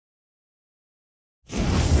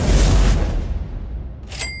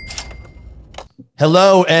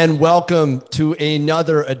Hello and welcome to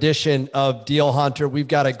another edition of Deal Hunter. We've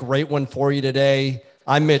got a great one for you today.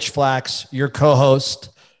 I'm Mitch Flax, your co-host.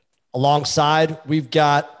 Alongside, we've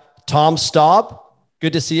got Tom Staub.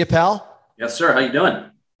 Good to see you, pal. Yes, sir. How you doing?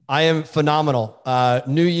 I am phenomenal.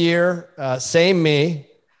 New year, same me,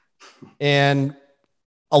 and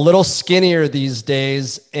a little skinnier these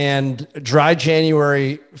days, and dry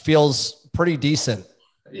January feels pretty decent.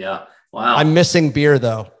 Yeah. Wow. I'm missing beer,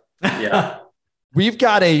 though. Yeah. We've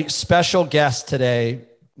got a special guest today,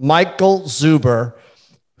 Michael Zuber,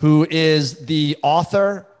 who is the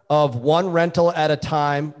author of One Rental at a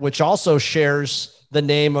Time, which also shares the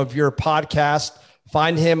name of your podcast.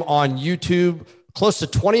 Find him on YouTube, close to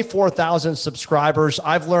 24,000 subscribers.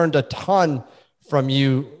 I've learned a ton from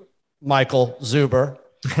you, Michael Zuber.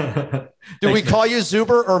 Do we call you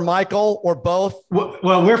Zuber or Michael or both?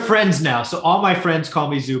 Well, we're friends now. So all my friends call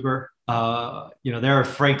me Zuber. There are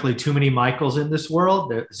frankly too many Michaels in this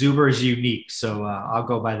world. Zuber is unique. So I'll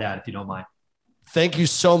go by that if you don't mind. Thank you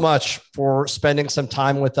so much for spending some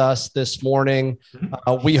time with us this morning.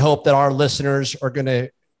 We hope that our listeners are going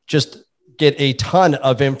to just get a ton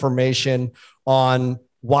of information on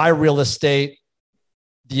why real estate,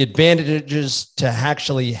 the advantages to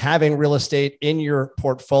actually having real estate in your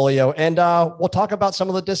portfolio. And we'll talk about some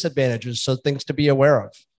of the disadvantages. So things to be aware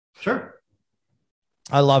of. Sure.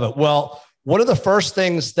 I love it. Well, one of the first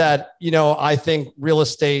things that, I think real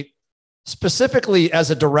estate, specifically as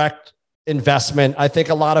a direct investment, I think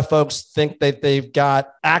a lot of folks think that they've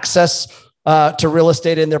got access to real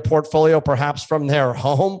estate in their portfolio, perhaps from their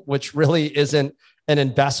home, which really isn't an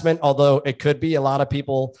investment, although it could be. A lot of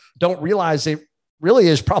people don't realize it really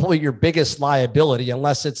is probably your biggest liability,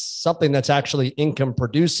 unless it's something that's actually income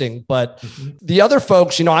producing. But the other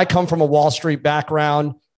folks, I come from a Wall Street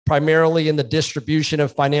background, primarily in the distribution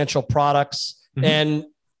of financial products. And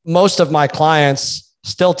most of my clients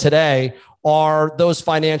still today are those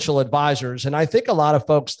financial advisors. And I think a lot of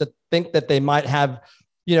folks that think that they might have,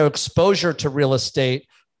 exposure to real estate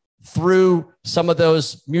through some of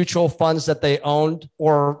those mutual funds that they owned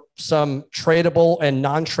or some tradable and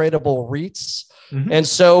non-tradable REITs. And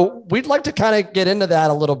so we'd like to kind of get into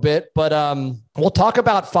that a little bit, but we'll talk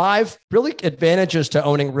about 5 really advantages to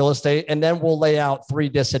owning real estate, and then we'll lay out 3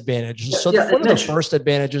 disadvantages. So one of the first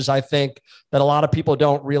advantages I think that a lot of people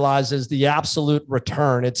don't realize is the absolute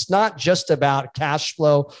return. It's not just about cash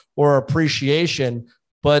flow or appreciation,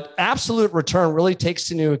 but absolute return really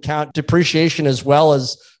takes into account depreciation as well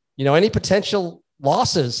as, any potential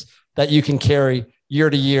losses that you can carry year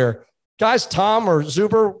to year. Guys, Tom or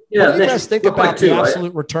Zuber, what do you guys think about the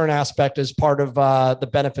absolute return aspect as part of the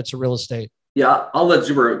benefits of real estate? Yeah, I'll let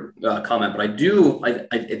Zuber comment, but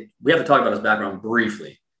we have to talk about his background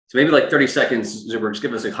briefly. So maybe like 30 seconds, Zuber, just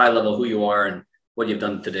give us a high level who you are and what you've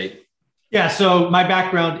done to date. Yeah, so my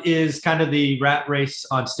background is kind of the rat race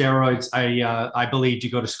on steroids. I believe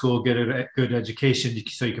you go to school, get a good education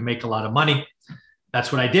so you can make a lot of money. That's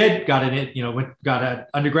what I did. Got an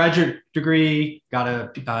undergraduate degree, got a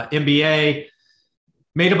MBA,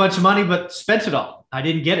 made a bunch of money, but spent it all. I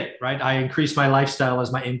didn't get it, right? I increased my lifestyle as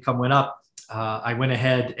my income went up. I went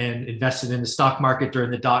ahead and invested in the stock market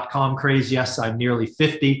during the dot-com craze. Yes, I'm nearly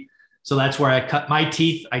 50. So that's where I cut my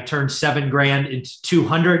teeth. I turned $7,000 into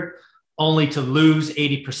 200, only to lose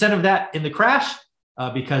 80% of that in the crash.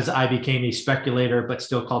 Because I became a speculator, but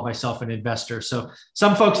still called myself an investor. So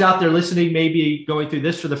some folks out there listening may be going through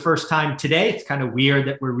this for the first time today. It's kind of weird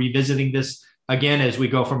that we're revisiting this again as we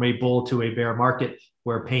go from a bull to a bear market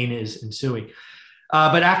where pain is ensuing.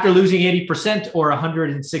 But after losing 80% or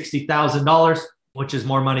 $160,000, which is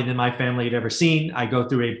more money than my family had ever seen, I go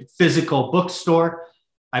through a physical bookstore.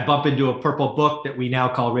 I bump into a purple book that we now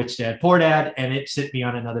call Rich Dad, Poor Dad, and it sent me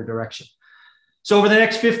on another direction. So over the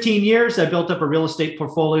next 15 years, I built up a real estate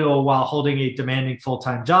portfolio while holding a demanding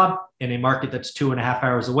full-time job in a market that's 2.5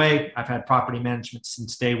 hours away. I've had property management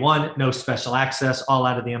since day one, no special access, all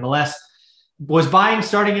out of the MLS. Was buying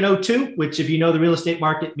starting in 2002, which if you know the real estate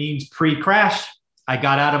market means pre-crash. I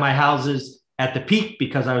got out of my houses at the peak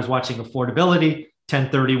because I was watching affordability,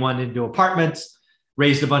 1031 into apartments,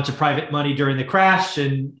 raised a bunch of private money during the crash,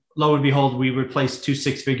 and lo and behold, we replaced 2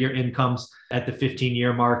 6-figure incomes at the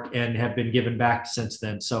 15-year mark and have been given back since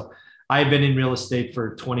then. So I've been in real estate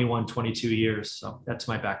for 21, 22 years. So that's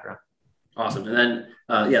my background. Awesome. And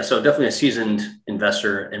then, so definitely a seasoned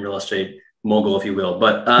investor in real estate, mogul, if you will.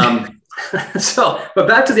 But but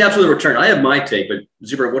back to the absolute return. I have my take, but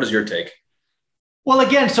Zuber, what is your take? Well,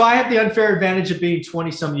 again, so I have the unfair advantage of being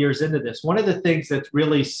 20 some years into this. One of the things that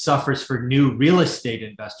really suffers for new real estate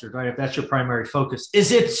investors, right, if that's your primary focus,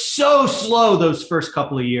 is it's so slow those first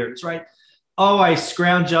couple of years, right? oh, I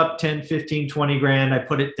scrounge up 10, 15, 20 grand. I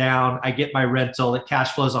put it down. I get my rental. It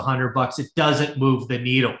cash flows $100. It doesn't move the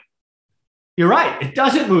needle. You're right. It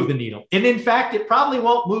doesn't move the needle. And in fact, it probably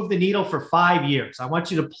won't move the needle for 5 years. I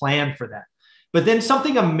want you to plan for that. But then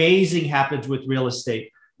something amazing happens with real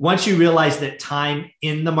estate once you realize that time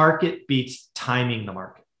in the market beats timing the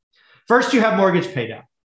market. First, you have mortgage pay down.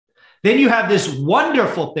 Then you have this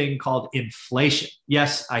wonderful thing called inflation.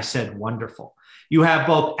 Yes, I said wonderful. You have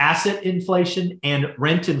both asset inflation and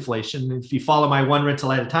rent inflation. If you follow my one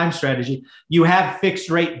rental at a time strategy, you have fixed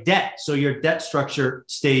rate debt. So your debt structure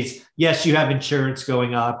stays, yes, you have insurance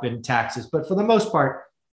going up and taxes, but for the most part,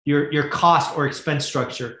 your cost or expense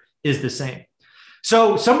structure is the same.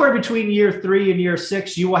 So somewhere between year 3 and year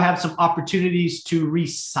 6, you will have some opportunities to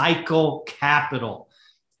recycle capital.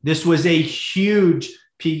 This was a huge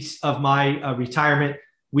piece of my retirement.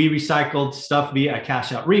 We recycled stuff via a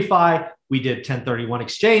cash out refi. We did 1031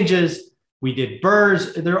 exchanges. We did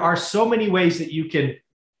BRRRRs. There are so many ways that you can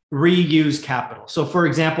reuse capital. So for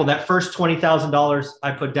example, that first $20,000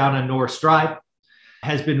 I put down on Norris Drive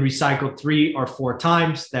has been recycled 3 or 4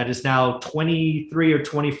 times. That is now 23 or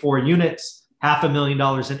 24 units,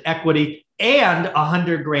 $500,000 in equity, and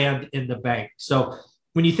 100 grand in the bank. So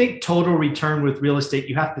when you think total return with real estate,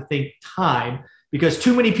 you have to think time, because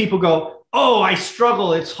too many people go, oh, I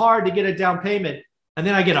struggle. It's hard to get a down payment. And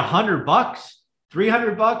then I get $100,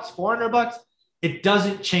 $300, $400. It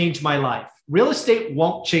doesn't change my life. Real estate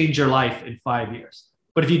won't change your life in 5 years.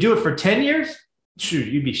 But if you do it for 10 years, shoot,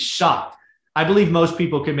 you'd be shocked. I believe most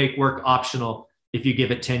people can make work optional if you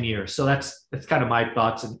give it 10 years. So that's kind of my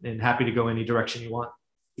thoughts, and happy to go any direction you want.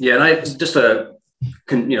 Yeah. And I just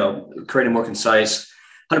create a more concise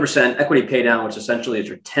 100% equity pay down, which essentially is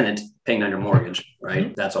your tenant paying down your mortgage, right?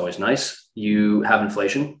 Mm-hmm. That's always nice. You have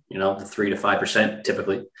inflation, 3 to 5%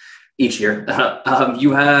 typically each year.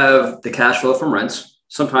 You have the cash flow from rents.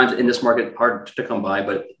 Sometimes in this market, hard to come by,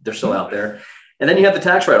 but they're still out there. And then you have the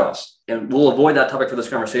tax write-offs. And we'll avoid that topic for this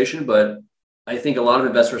conversation, but I think a lot of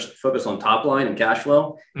investors focus on top line and cash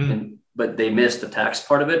flow, but they miss the tax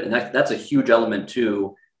part of it. And that's a huge element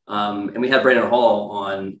too. And we had Brandon Hall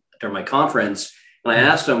on during my conference, and I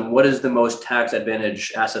asked him, what is the most tax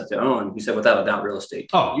advantage asset to own? He said, without a doubt, real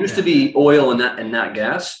estate. It used to be oil and nat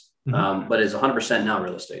gas, but it's 100% now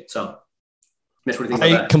real estate. So Mitch, what do you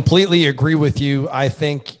think about that? I completely agree with you. I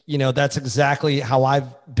think, that's exactly how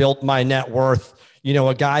I've built my net worth.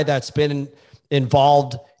 A guy that's been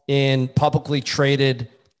involved in publicly traded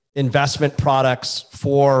investment products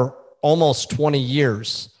for almost 20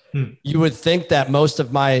 years. You would think that most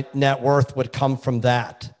of my net worth would come from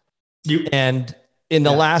that. And in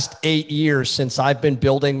the last 8 years, since I've been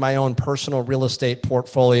building my own personal real estate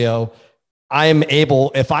portfolio, I am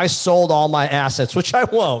able, if I sold all my assets, which I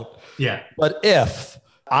won't, but if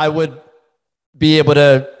I would be able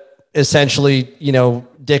to essentially,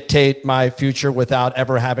 dictate my future without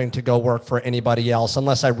ever having to go work for anybody else,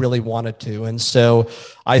 unless I really wanted to. And so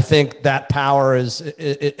I think that power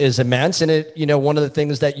is immense. And one of the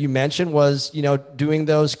things that you mentioned was, doing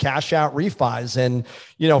those cash out refis. And,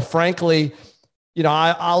 frankly,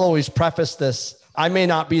 I'll always preface this. I may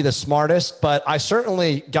not be the smartest, but I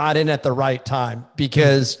certainly got in at the right time,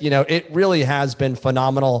 because, it really has been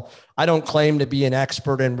phenomenal. I don't claim to be an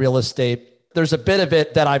expert in real estate. There's a bit of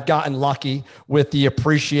it that I've gotten lucky with the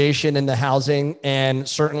appreciation in the housing, and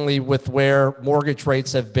certainly with where mortgage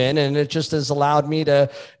rates have been. And it just has allowed me to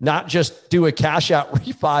not just do a cash out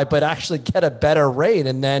refi, but actually get a better rate.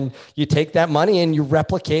 And then you take that money and you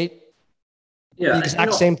replicate the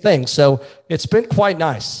exact same thing. So it's been quite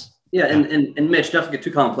nice. Yeah. And Mitch, not to get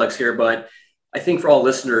too complex here, but I think for all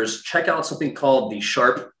listeners, check out something called the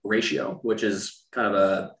Sharpe ratio, which is kind of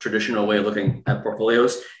a traditional way of looking at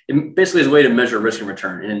portfolios. It basically is a way to measure risk and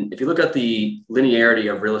return. And if you look at the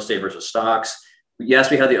linearity of real estate versus stocks, yes,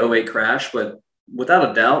 we had the '08 crash, but without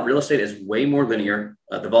a doubt, real estate is way more linear.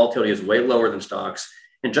 The volatility is way lower than stocks.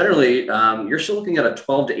 And generally, you're still looking at a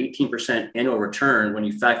 12 to 18% annual return when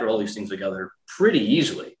you factor all these things together pretty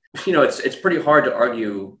easily. It's pretty hard to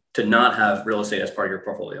argue to not have real estate as part of your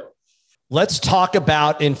portfolio. Let's talk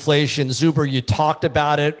about inflation. Zuber, you talked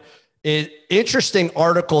about it. An interesting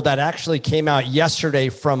article that actually came out yesterday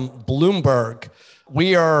from Bloomberg.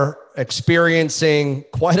 We are experiencing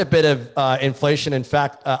quite a bit of inflation. In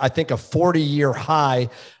fact, I think a 40-year high,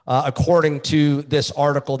 according to this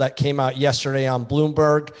article that came out yesterday on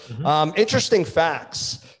Bloomberg. Interesting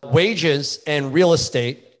facts. Wages and real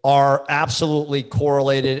estate are absolutely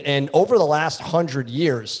correlated. And over the last 100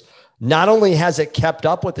 years, not only has it kept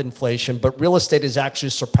up with inflation, but real estate has actually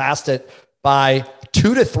surpassed it by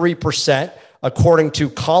 2 to 3%, according to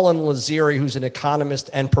Colin Lazeri, who's an economist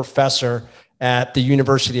and professor at the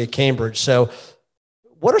University of Cambridge. So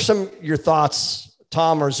what are some of your thoughts,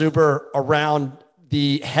 Tom or Zuber, around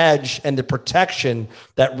the hedge and the protection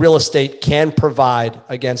that real estate can provide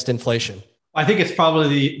against inflation? I think it's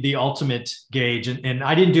probably the ultimate gauge. And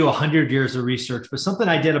I didn't do 100 years of research, but something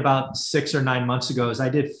I did about 6 or 9 months ago is I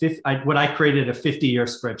created a 50-year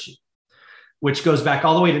spreadsheet, which goes back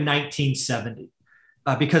all the way to 1970.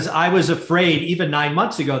 Because I was afraid even 9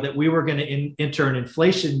 months ago that we were going to enter an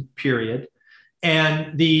inflation period.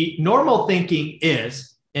 And the normal thinking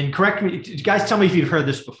is, and correct me, guys, tell me if you've heard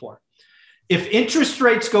this before. If interest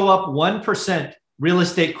rates go up 1%, real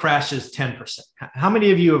estate crashes 10%. How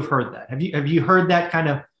many of you have heard that? Have you heard that kind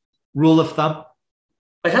of rule of thumb?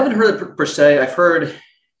 I haven't heard it per se. I've heard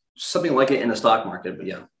something like it in the stock market, but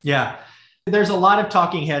yeah. Yeah. There's a lot of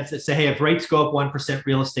talking heads that say, hey, if rates go up 1%,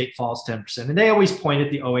 real estate falls 10%. And they always point at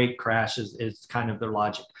the '08 crash is kind of their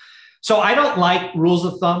logic. So I don't like rules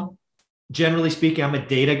of thumb. Generally speaking, I'm a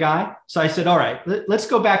data guy. So I said, all right, let's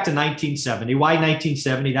go back to 1970. Why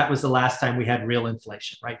 1970? That was the last time we had real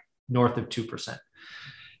inflation, right? North of 2%.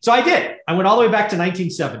 So I did. I went all the way back to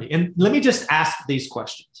 1970. And let me just ask these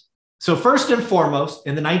questions. So first and foremost,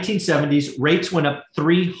 in the 1970s, rates went up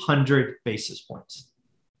 300 basis points.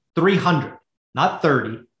 300, not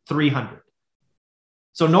 30, 300.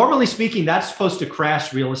 So normally speaking, that's supposed to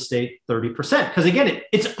crash real estate 30%. Because again,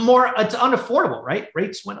 it's unaffordable, right?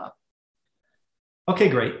 Rates went up. Okay,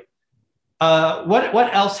 great.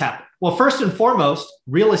 What else happened? Well, first and foremost,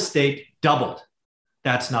 real estate doubled.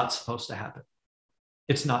 That's not supposed to happen.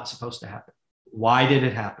 It's not supposed to happen. Why did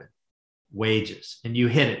it happen? Wages. And you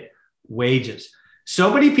hit it. Wages.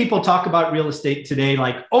 So many people talk about real estate today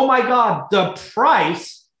like, oh my God, the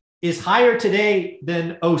price is higher today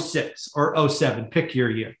than 06 or 07. Pick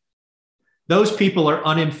your year. Those people are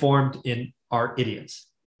uninformed and are idiots.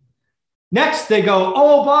 Next, they go,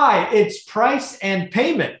 oh, it's price and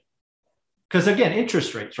payment. Because again,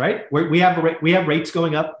 interest rates, right? We have rates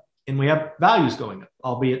going up and we have values going up,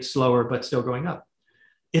 albeit slower, but still going up.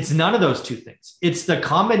 It's none of those two things. It's the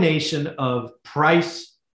combination of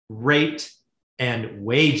price, rate, and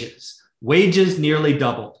wages. Wages nearly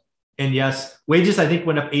doubled. And yes, wages, I think,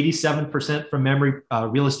 went up 87% from memory.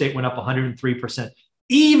 Real estate went up 103%,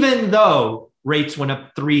 even though rates went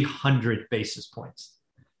up 300 basis points.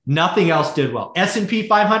 Nothing else did well. S&P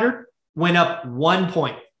 500 went up 1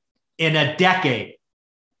 point in a decade.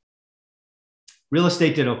 Real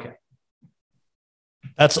estate did okay.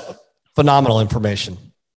 That's phenomenal information.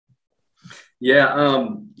 Yeah.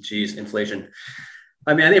 Inflation.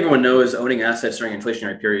 I mean, I think everyone knows owning assets during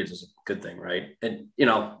inflationary periods is a good thing, right? And,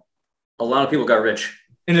 a lot of people got rich.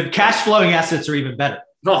 And the cash flowing assets are even better.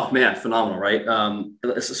 Oh man, phenomenal, right?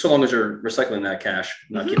 So long as you're recycling that cash,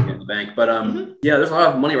 not keeping it in the bank. But yeah, there's a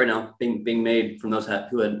lot of money right now being made from those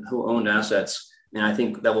who owned assets, and I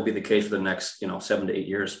think that will be the case for the next 7 to 8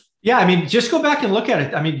 years. Yeah, I mean, just go back and look at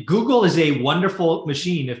it. I mean, Google is a wonderful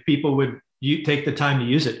machine if people would take the time to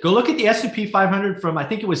use it. Go look at the S&P 500 from I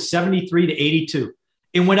think it was 73 to 82.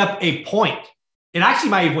 It went up a point. It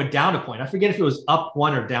actually might have went down a point. I forget if it was up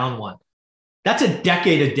 1 or down 1. That's a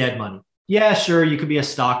decade of dead money. Yeah, sure, you could be a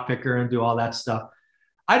stock picker and do all that stuff.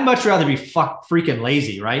 I'd much rather be freaking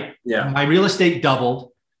lazy, right? Yeah. My real estate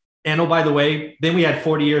doubled. And oh, by the way, then we had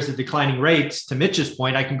 40 years of declining rates. To Mitch's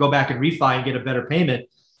point, I can go back and refi and get a better payment.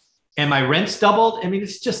 And my rents doubled. I mean,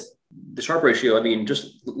 it's just... The Sharpe ratio, I mean,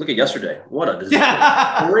 just look at yesterday. What a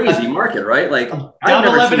crazy market, right? Like down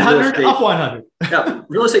 1,100, up 100. Yeah,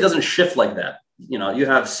 real estate doesn't shift like that. You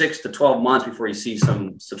have 6 to 12 months before you see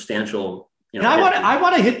some substantial... And I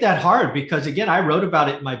want to hit that hard because, again, I wrote about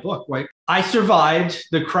it in my book, right? I survived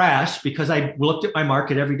the crash because I looked at my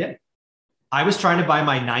market every day. I was trying to buy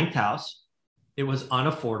my 9th house. It was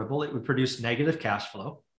unaffordable. It would produce negative cash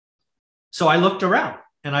flow. So I looked around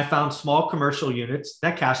and I found small commercial units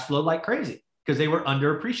that cash flowed like crazy because they were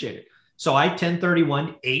underappreciated. So I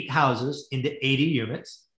 1031 8 houses into 80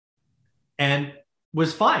 units and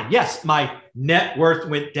was fine. Yes, my net worth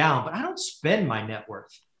went down, but I don't spend my net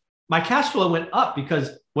worth. My cash flow went up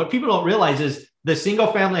because what people don't realize is the single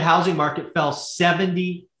family housing market fell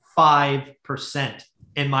 75%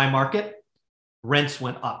 in my market. Rents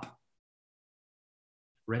went up.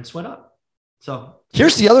 So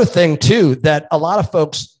here's the other thing too, that a lot of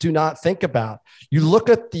folks do not think about. You look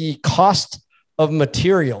at the cost of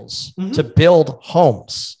materials to build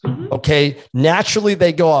homes. Okay. Naturally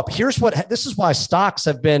they go up. This is why stocks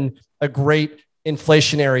have been a great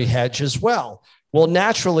inflationary hedge as well. Well,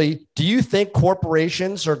 naturally, do you think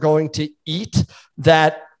corporations are going to eat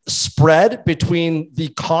that spread between the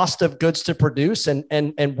cost of goods to produce and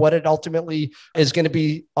what it ultimately is going to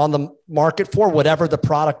be on the market for, whatever the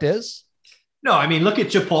product is? No, I mean, look at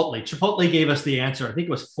Chipotle. Chipotle gave us the answer. I think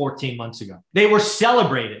it was 14 months ago. They were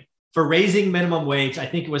celebrated for raising minimum wage. I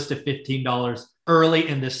think it was to $15 early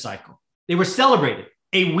in this cycle. They were celebrated.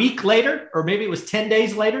 A week later, or maybe it was 10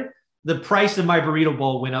 days later, the price of my burrito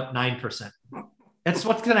bowl went up 9%. That's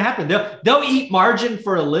what's going to happen. They'll eat margin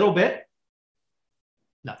for a little bit.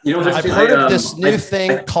 No. I've heard of this new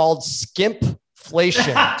thing called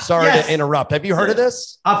skimpflation. Sorry Yes. to interrupt. Have you heard of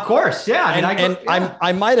this? Of course. Yeah.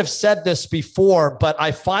 I might have said this before, but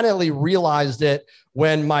I finally realized it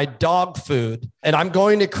when my dog food, and I'm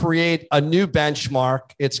going to create a new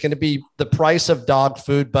benchmark. It's going to be the price of dog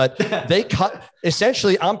food, but they cut,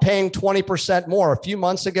 essentially I'm paying 20% more. A few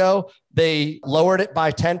months ago, they lowered it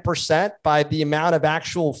by 10% by the amount of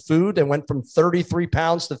actual food and went from 33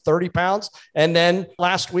 pounds to 30 pounds. And then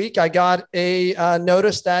last week I got a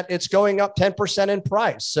notice that it's going up 10% in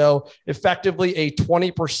price. So effectively a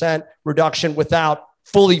 20% reduction without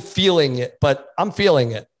fully feeling it, but I'm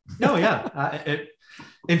feeling it. No, yeah.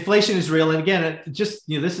 Inflation is real. And again, this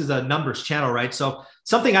is a numbers channel, right? So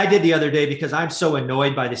something I did the other day, because I'm so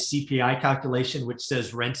annoyed by the CPI calculation, which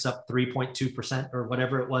says rent's up 3.2% or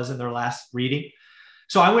whatever it was in their last reading.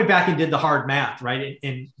 So I went back and did the hard math, right?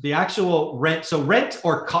 And the actual rent, so rent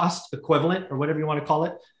or cost equivalent or whatever you want to call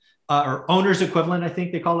it, or owner's equivalent, I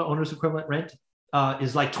think they call it owner's equivalent rent,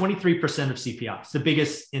 is like 23% of CPI. It's the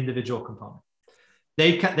biggest individual component.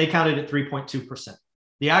 They counted at 3.2%.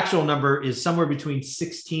 The actual number is somewhere between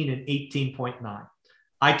 16 and 18.9.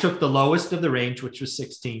 I took the lowest of the range, which was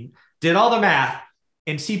 16, did all the math,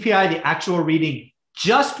 and CPI, the actual reading,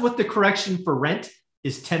 just with the correction for rent,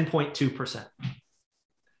 is 10.2%.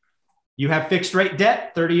 You have fixed rate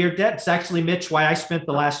debt, 30-year debt. It's actually, Mitch, why I spent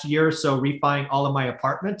the last year or so refining all of my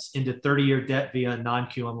apartments into 30-year debt via a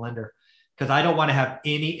non-QM lender, because I don't want to have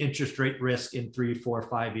any interest rate risk in 3, 4,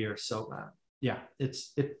 5 years. So yeah,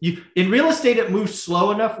 in real estate, it moves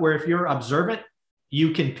slow enough where if you're observant,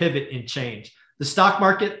 you can pivot and change. The stock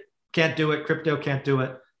market can't do it. Crypto can't do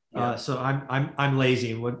it. Yeah. So I'm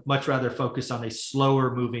lazy and would much rather focus on a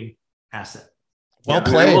slower moving asset. Well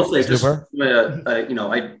played. I will say just,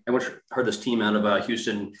 I once heard this team out of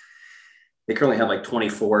Houston. They currently have like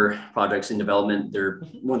 24 projects in development. They're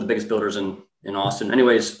one of the biggest builders in Austin.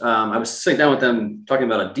 Anyways, I was sitting down with them talking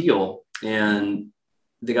about a deal, and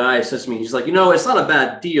the guy says to me, he's like, it's not a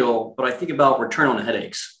bad deal, but I think about return on the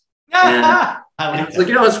headaches. And it's like,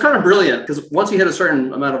 it's kind of brilliant, because once you hit a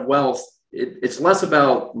certain amount of wealth, it's less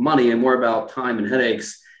about money and more about time and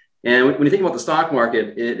headaches. And when you think about the stock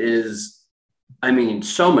market, it is,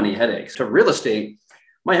 so many headaches. To real estate,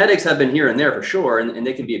 my headaches have been here and there for sure, and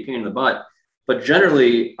they can be a pain in the butt. But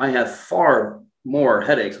generally, I have far more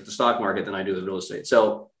headaches with the stock market than I do with real estate.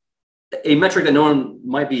 So a metric that no one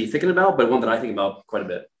might be thinking about, but one that I think about quite a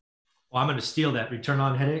bit. Well, I'm going to steal that. Return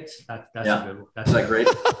on headaches. That's a good one. That's great.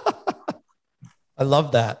 I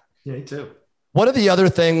love that. Yeah, me too. One of the other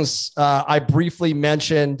things I briefly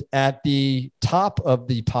mentioned at the top of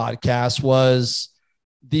the podcast was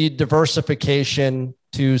the diversification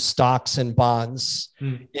to stocks and bonds.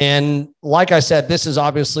 And like I said, this is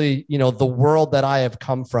obviously, the world that I have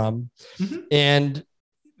come from. And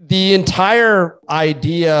the entire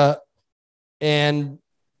idea and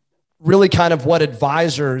really kind of what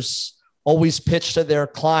advisors always pitch to their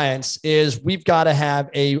clients is we've got to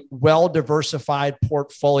have a well-diversified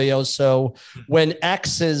portfolio. So when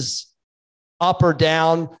X is up or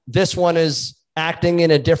down, this one is acting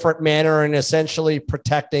in a different manner and essentially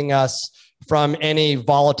protecting us from any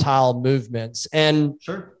volatile movements. And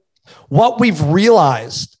what we've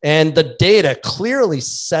realized, and the data clearly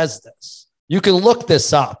says this, you can look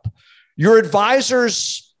this up. Your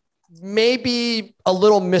advisors may be a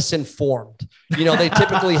little misinformed. They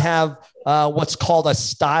typically have what's called a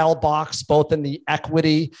style box, both in the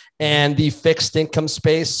equity and the fixed income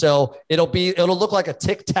space. So it'll look like a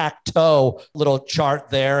tic-tac-toe little chart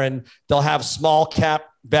there, and they'll have small cap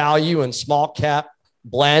value and small cap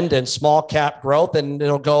blend and small cap growth, and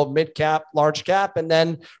it'll go mid cap, large cap, and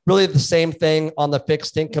then really the same thing on the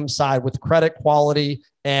fixed income side with credit quality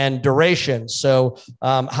and duration. So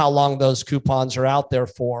how long those coupons are out there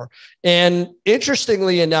for. And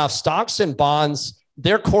interestingly enough, stocks and bonds,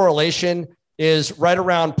 their correlation is right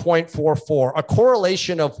around 0.44. A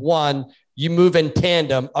correlation of 1, you move in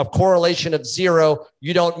tandem. A correlation of 0,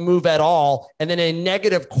 you don't move at all. And then a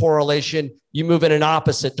negative correlation, you move in an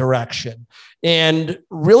opposite direction. And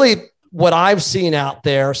really what I've seen out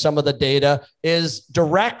there, some of the data is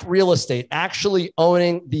direct real estate, actually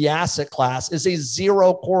owning the asset class, is a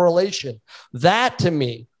 0 correlation. That to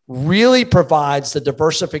me really provides the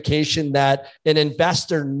diversification that an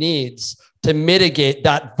investor needs to mitigate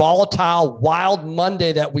that volatile, wild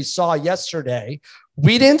Monday that we saw yesterday.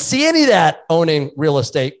 We didn't see any of that owning real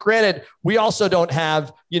estate. Granted, we also don't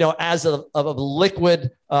have, as of a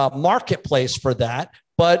liquid marketplace for that,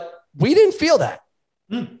 but we didn't feel that.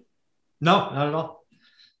 No, not at all.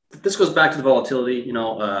 This goes back to the volatility,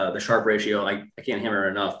 the Sharpe ratio. I can't hammer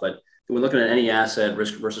it enough, but when looking at any asset,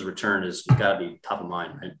 risk versus return is got to be top of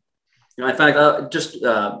mind, right? In fact, just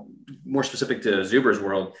more specific to Zuber's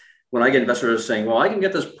world, when I get investors saying, well, I can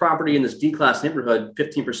get this property in this D-class neighborhood,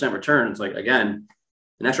 15% return. It's like, again,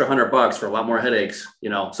 an extra $100 for a lot more headaches,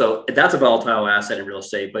 so that's a volatile asset in real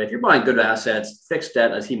estate. But if you're buying good assets, fixed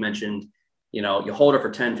debt, as he mentioned, you hold it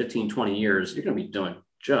for 10, 15, 20 years, you're going to be doing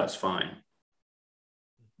just fine.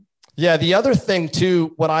 Yeah. The other thing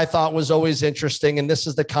too, what I thought was always interesting, and this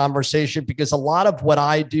is the conversation, because a lot of what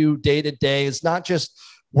I do day to day is not just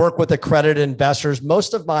work with accredited investors.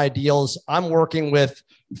 Most of my deals, I'm working with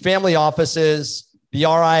family offices, the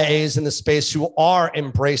RIAs in the space who are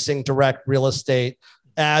embracing direct real estate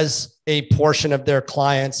as a portion of their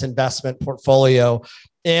clients' investment portfolio.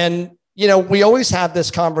 And, we always have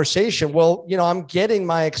this conversation. Well, I'm getting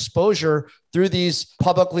my exposure through these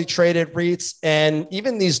publicly traded REITs and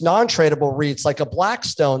even these non-tradable REITs like a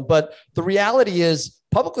Blackstone. But the reality is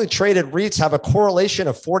publicly traded REITs have a correlation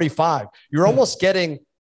of 45. You're almost getting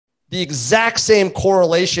the exact same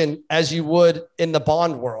correlation as you would in the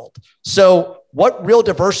bond world. So what real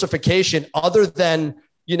diversification other than,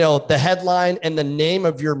 the headline and the name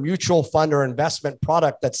of your mutual fund or investment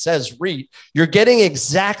product that says REIT, you're getting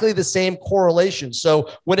exactly the same correlation. So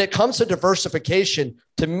when it comes to diversification,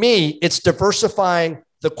 to me, it's diversifying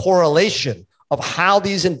the correlation of how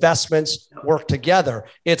these investments work together.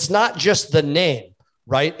 It's not just the name,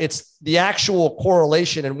 right? It's the actual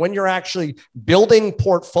correlation. And when you're actually building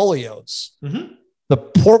portfolios, the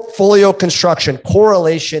portfolio construction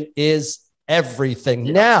correlation is everything.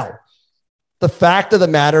 Yeah. Now, the fact of the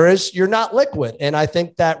matter is you're not liquid. And I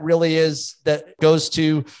think that goes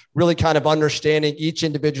to really kind of understanding each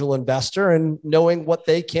individual investor and knowing what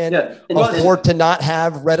they can afford to not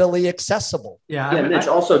have readily accessible. Yeah. Mitch,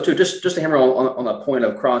 also too, just to hammer on the point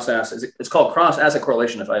of cross assets, it's called cross asset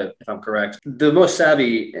correlation. If I'm correct, the most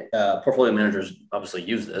savvy portfolio managers obviously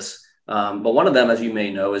use this. But one of them, as you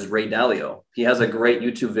may know, is Ray Dalio. He has a great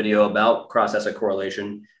YouTube video about cross asset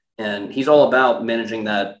correlation. And he's all about managing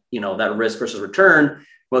that, that risk versus return,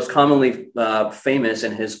 most commonly famous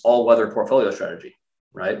in his all-weather portfolio strategy,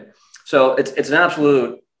 right? So it's an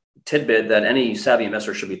absolute tidbit that any savvy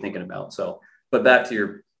investor should be thinking about. So, but back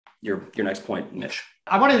to your next point, Mitch.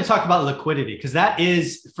 I wanted to talk about liquidity because that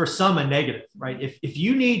is for some a negative, right? If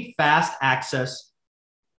you need fast access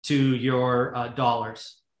to your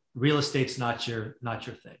dollars, real estate's not your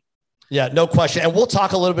thing. Yeah, no question. And we'll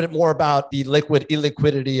talk a little bit more about the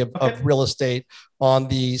illiquidity of real estate on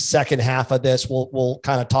the second half of this. We'll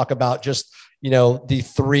kind of talk about just, the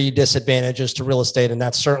three disadvantages to real estate. And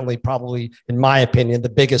that's certainly probably, in my opinion, the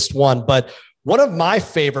biggest one. But one of my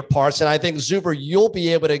favorite parts, and I think Zuber, you'll be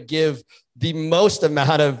able to give the most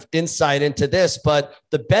amount of insight into this, but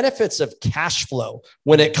the benefits of cash flow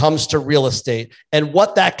when it comes to real estate and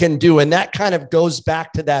what that can do. And that kind of goes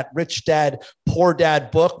back to that Rich Dad, Poor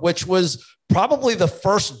Dad book, which was probably the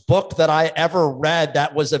first book that I ever read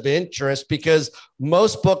that was of interest, because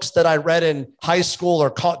most books that I read in high school or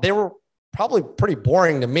college, they were probably pretty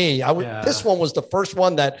boring to me. This one was the first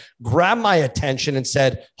one that grabbed my attention and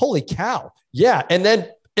said, holy cow. Yeah. And then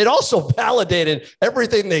it also validated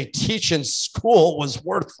everything they teach in school was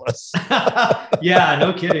worthless. Yeah,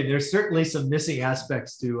 no kidding. There's certainly some missing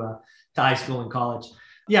aspects to high school and college.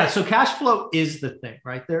 Yeah. So cash flow is the thing,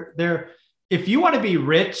 right? If you want to be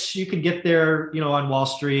rich, you can get there, on Wall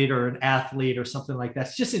Street or an athlete or something like that.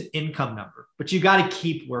 It's just an income number, but you got to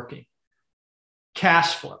keep working.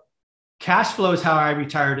 Cash flow. Cash flow is how I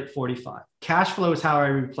retired at 45. Cash flow is how I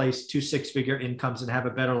replaced 2 6-figure incomes and have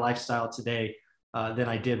a better lifestyle today than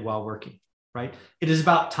I did while working, right? It is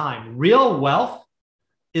about time. Real wealth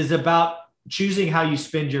is about choosing how you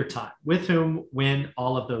spend your time, with whom, when,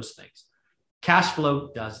 all of those things. Cash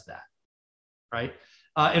flow does that, right?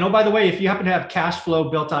 And oh, by the way, if you happen to have cash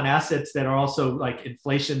flow built on assets that are also like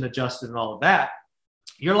inflation adjusted and all of that,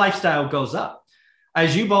 your lifestyle goes up.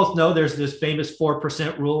 As you both know, there's this famous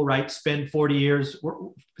 4% rule, right? Spend 40 years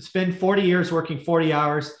working 40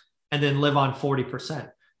 hours and then live on 40%,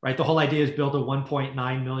 right? The whole idea is build a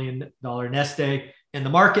 $1.9 million nest egg in the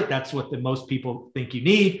market. That's what the most people think you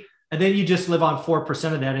need. And then you just live on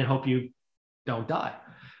 4% of that and hope you don't die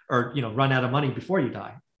or, run out of money before you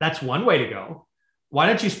die. That's one way to go. Why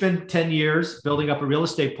don't you spend 10 years building up a real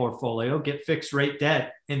estate portfolio, get fixed rate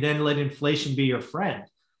debt, and then let inflation be your friend?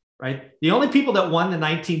 right? The only people that won the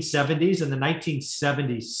 1970s, and the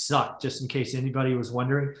 1970s sucked, just in case anybody was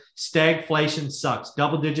wondering. Stagflation sucks.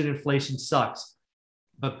 Double-digit inflation sucks.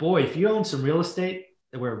 But boy, if you own some real estate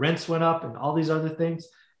where rents went up and all these other things,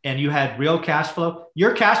 and you had real cash flow,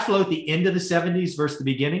 your cash flow at the end of the 70s versus the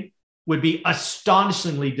beginning would be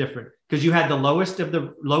astonishingly different, because you had the lowest of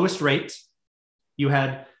the lowest rates. You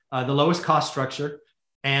had the lowest cost structure,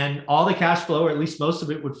 and all the cash flow, or at least most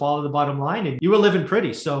of it, would fall to the bottom line, and you were living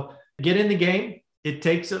pretty. So get in the game. It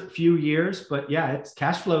takes a few years, but yeah, it's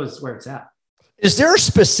cash flow is where it's at. Is there a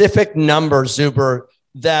specific number, Zuber,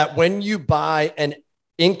 that when you buy an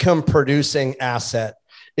income producing asset,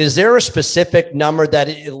 is there a specific number that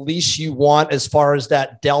at least you want as far as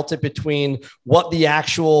that delta between what the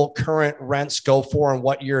actual current rents go for and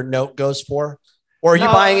what your note goes for? Or are you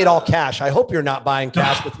buying it all cash? I hope you're not buying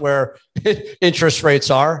cash with where interest rates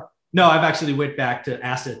are. No, I've actually went back to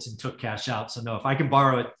assets and took cash out. So no, if I can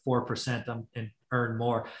borrow at 4% and earn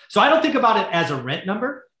more. So I don't think about it as a rent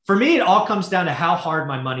number. For me, it all comes down to how hard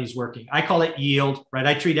my money's working. I call it yield, right?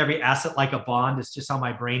 I treat every asset like a bond. It's just how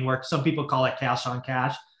my brain works. Some people call it cash on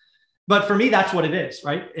cash. But for me, that's what it is,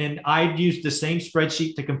 right? And I've used the same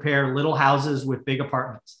spreadsheet to compare little houses with big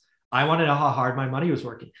apartments. I want to know how hard my money was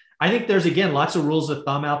working. I think there's, again, lots of rules of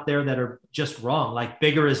thumb out there that are just wrong, like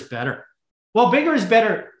bigger is better. Well, bigger is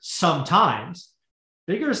better sometimes.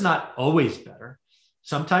 Bigger is not always better.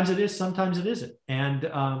 Sometimes it is, sometimes it isn't. And,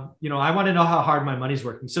 I want to know how hard my money's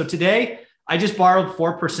working. So today, I just borrowed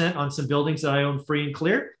 4% on some buildings that I own free and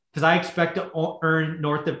clear, because I expect to earn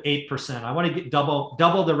north of 8%. I want to get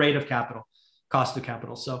double the rate of capital, cost of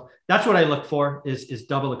capital. So that's what I look for is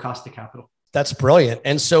double the cost of capital. That's brilliant.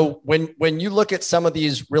 And so when you look at some of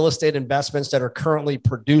these real estate investments that are currently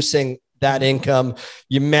producing that income,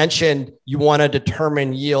 you mentioned you want to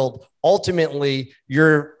determine yield. Ultimately,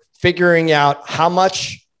 you're figuring out how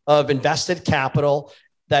much of invested capital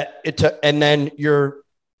that it took, and then you're,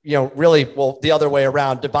 the other way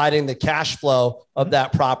around, dividing the cash flow of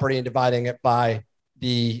that property and dividing it by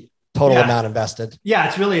the total amount invested. Yeah,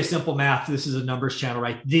 it's really a simple math. This is a numbers channel,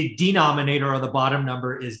 right? The denominator or the bottom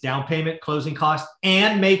number is down payment, closing cost,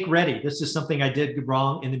 and make ready. This is something I did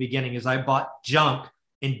wrong in the beginning, is I bought junk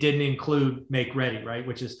and didn't include make ready, right?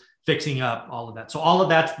 Which is fixing up all of that. So all of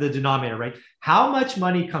that's the denominator, right? How much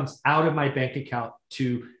money comes out of my bank account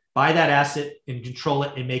to buy that asset and control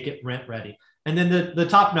it and make it rent ready? And then the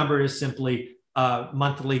top number is simply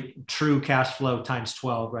monthly true cash flow times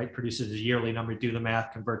 12, right? Produces a yearly number. Do the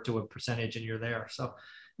math, convert to a percentage, and you're there. So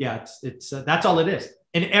yeah, it's that's all it is.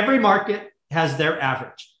 And every market has their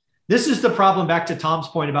average. This is the problem, back to Tom's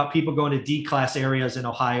point about people going to D-class areas in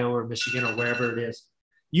Ohio or Michigan or wherever it is.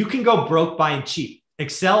 You can go broke buying cheap.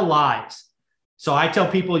 Excel lies. So I tell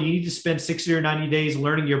people you need to spend 60 or 90 days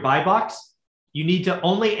learning your buy box. You need to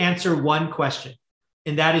only answer one question,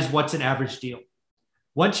 and that is, what's an average deal?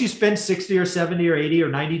 Once you spend 60 or 70 or 80 or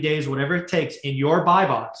 90 days, whatever it takes in your buy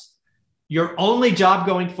box, your only job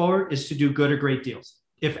going forward is to do good or great deals.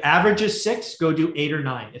 If average is 6, go do 8 or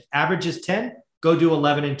 9. If average is 10, go do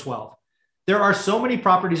 11 and 12. There are so many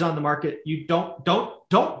properties on the market. You don't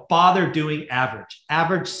bother doing average.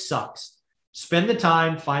 Average sucks. Spend the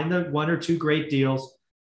time, find the 1 or 2 great deals,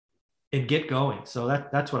 and get going. So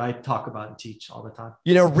that's what I talk about and teach all the time.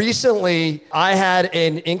 Recently I had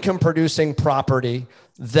an income producing property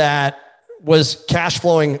that was cash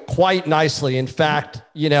flowing quite nicely. In fact,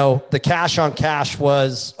 the cash on cash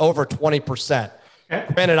was over 20%.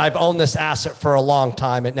 Okay. Granted, I've owned this asset for a long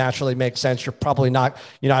time. It naturally makes sense. You're probably not,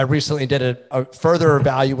 I recently did a further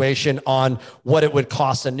evaluation on what it would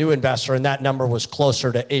cost a new investor, and that number was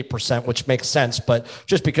closer to 8%, which makes sense. But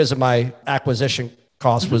just because of my acquisition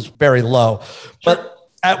cost was very low. Sure. But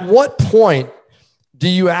at what point do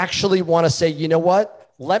you actually want to say, you know what?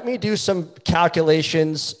 Let me do some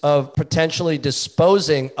calculations of potentially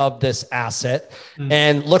disposing of this asset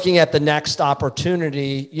and looking at the next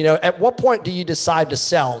opportunity. At what point do you decide to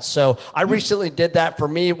sell? So I recently did that. For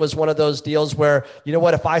me, it was one of those deals where,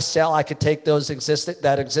 if I sell, I could take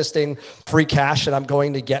that existing free cash that I'm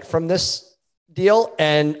going to get from this deal,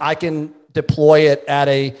 and I can deploy it at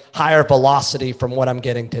a higher velocity from what I'm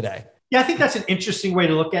getting today. Yeah, I think that's an interesting way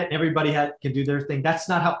to look at it. Everybody can do their thing. That's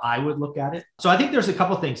not how I would look at it. So I think there's a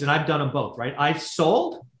couple of things, and I've done them both, right? I've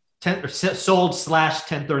sold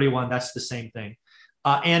 /1031. That's the same thing.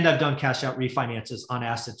 And I've done cash out refinances on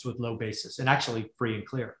assets with low basis and actually free and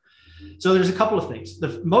clear. So there's a couple of things.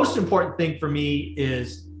 The most important thing for me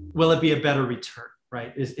is, will it be a better return,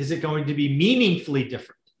 right? Is it going to be meaningfully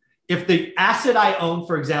different? If the asset I own,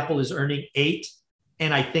 for example, is earning 8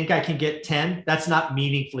 and I think I can get 10, that's not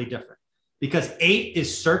meaningfully different. because 8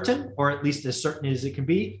 is certain, or at least as certain as it can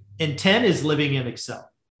be, and 10 is living in Excel.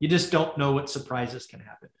 You just don't know what surprises can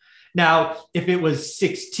happen. Now, if it was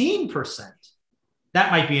 16%,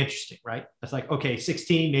 that might be interesting, right? It's like, okay,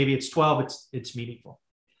 16, maybe it's 12, it's meaningful.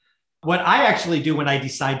 What I actually do when I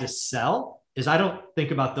decide to sell is I don't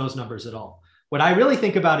think about those numbers at all. What I really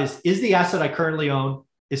think about is the asset I currently own,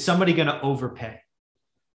 is somebody going to overpay?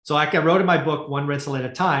 So like I wrote in my book, One Rental at a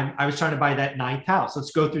Time, I was trying to buy that 9th house.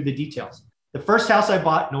 Let's go through the details. The first house I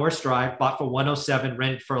bought, Norris Drive, bought for 107,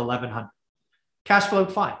 rented for 1,100. Cash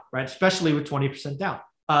flowed fine, right? Especially with 20% down.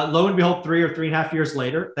 Lo and behold, 3 or 3.5 years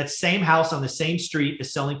later, that same house on the same street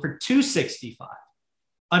is selling for 265.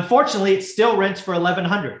 Unfortunately, it still rents for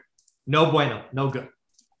 1,100. No bueno, no good,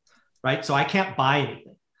 right? So I can't buy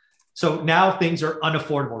anything. So now things are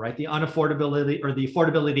unaffordable, right? The unaffordability or the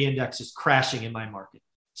affordability index is crashing in my market.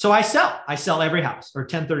 So I sell every house, or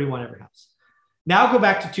 1031 every house. Now go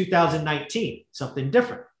back to 2019, something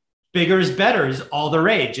different. Bigger is better is all the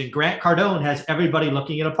rage. And Grant Cardone has everybody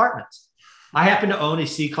looking at apartments. I happen to own a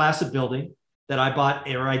C-class of building that I bought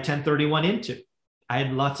or I 1031 into. I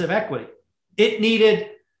had lots of equity. It needed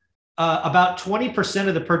about 20%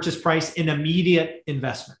 of the purchase price in immediate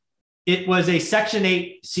investment. It was a Section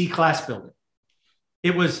 8 C-class building.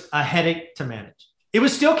 It was a headache to manage. It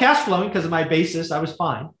was still cash flowing because of my basis. I was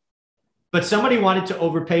fine. But somebody wanted to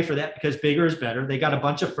overpay for that because bigger is better. They got a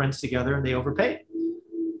bunch of friends together and they overpaid.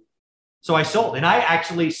 So I sold, and I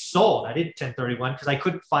actually sold. I didn't 1031 because I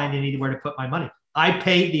couldn't find anywhere to put my money. I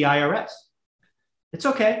paid the IRS. It's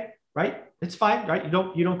okay, right? It's fine, right? You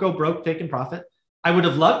don't go broke taking profit. I would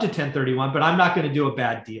have loved to 1031, but I'm not going to do a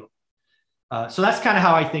bad deal. So that's kind of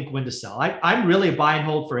how I think when to sell. I'm really a buy and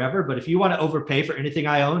hold forever, but if you want to overpay for anything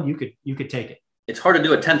I own, you could take it. It's hard to do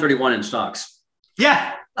a 1031 in stocks.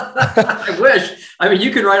 Yeah. I wish. I mean,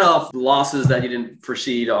 you can write off losses that you didn't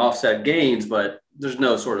foresee to offset gains, but there's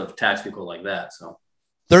no sort of tax vehicle like that. So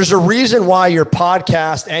there's a reason why your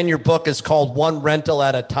podcast and your book is called One Rental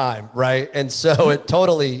at a Time, right? And so it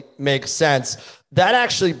totally makes sense. That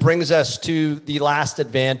actually brings us to the last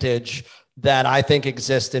advantage that I think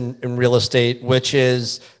exists in real estate, which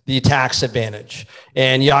is the tax advantage.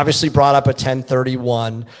 And you obviously brought up a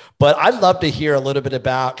 1031, but I'd love to hear a little bit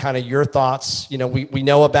about kind of your thoughts. You know, we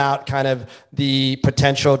know about kind of the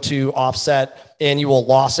potential to offset annual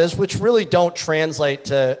losses, which really don't translate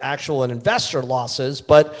to actual investor losses,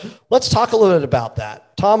 but let's talk a little bit about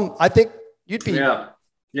that. Tom, I think you'd be look,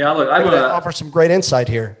 I'm going to offer some great insight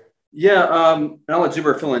here. Yeah, and I'll let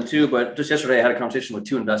Zuber fill in too, but just yesterday I had a conversation with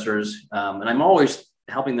 2 investors, and I'm always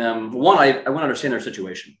helping them. One, I want to understand their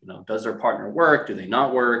situation. You know, does their partner work? Do they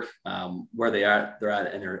not work? Where they're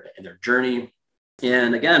at in their journey.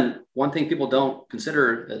 And again, one thing people don't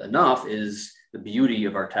consider enough is the beauty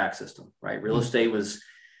of our tax system, right? Real estate was,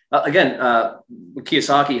 Kiyosaki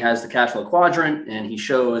has the cash flow quadrant, and he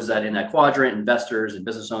shows that in that quadrant, investors and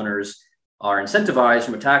business owners are incentivized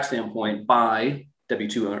from a tax standpoint by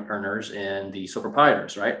W-2 earners and the sole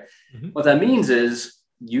proprietors, right? Mm-hmm. What that means is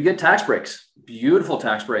you get tax breaks, beautiful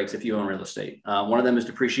tax breaks if you own real estate. One of them is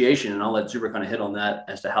depreciation, and I'll let Zuber kind of hit on that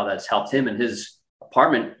as to how that's helped him in his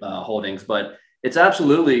apartment holdings. But it's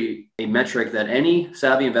absolutely a metric that any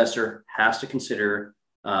savvy investor has to consider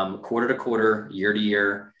quarter to quarter, year to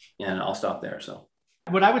year, and I'll stop there. So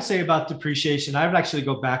what I would say about depreciation, I would actually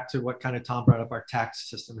go back to what kind of Tom brought up, our tax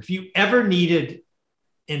system. If you ever needed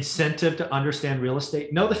incentive to understand real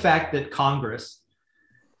estate, know the fact that Congress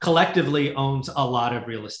collectively owns a lot of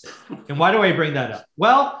real estate. And why do I bring that up?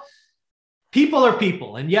 Well, people are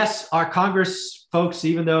people. And yes, our Congress folks,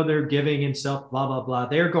 even though they're giving and self, blah, blah, blah,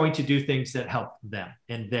 they're going to do things that help them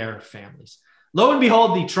and their families. Lo and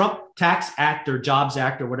behold, the Trump Tax Act or Jobs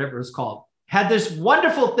Act or whatever it's called had this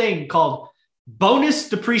wonderful thing called bonus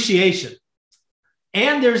depreciation.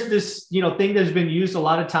 And there's this, thing that's been used a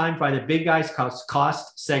lot of times by the big guys,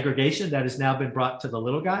 cost segregation, that has now been brought to the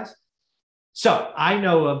little guys. So I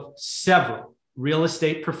know of several real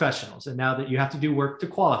estate professionals, and now that you have to do work to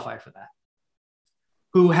qualify for that,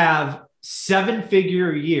 who have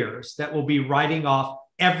 7-figure years that will be writing off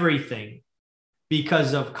everything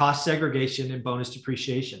because of cost segregation and bonus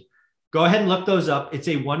depreciation. Go ahead and look those up. It's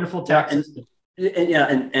a wonderful tax system.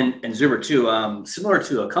 And Zuber too, similar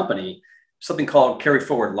to a company, something called carry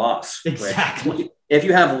forward loss. Exactly. Right? If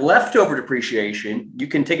you have leftover depreciation, you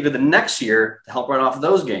can take it to the next year to help write off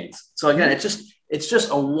those gains. So again, it's just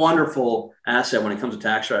a wonderful asset when it comes to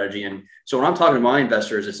tax strategy. And so when I'm talking to my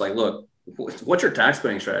investors, it's like, look, what's your tax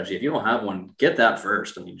planning strategy? If you don't have one, get that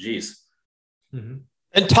first. I mean, geez. Mm-hmm.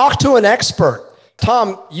 And talk to an expert.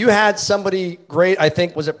 Tom, you had somebody great. I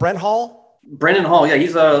think, was it Brent Hall? Brandon Hall. Yeah,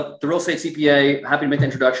 he's the real estate CPA. Happy to make the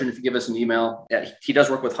introduction if you give us an email. Yeah, he does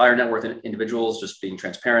work with higher net worth individuals, just being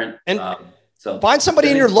transparent. And so find somebody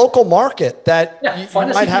in your local market that you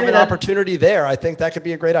might have an opportunity there. I think that could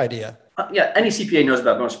be a great idea. Yeah, any CPA knows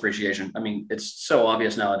about bonus appreciation. I mean, it's so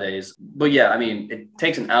obvious nowadays. But yeah, I mean, it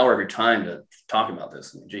takes an hour of your time to talk about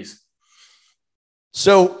this. Geez.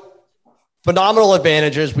 So phenomenal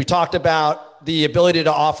advantages. We talked about the ability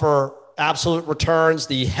to offer absolute returns,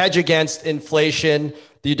 the hedge against inflation,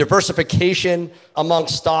 the diversification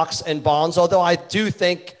amongst stocks and bonds. Although I do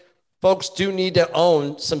think folks do need to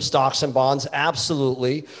own some stocks and bonds.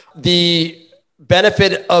 Absolutely. The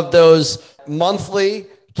benefit of those monthly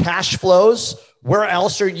cash flows. Where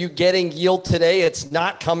else are you getting yield today? It's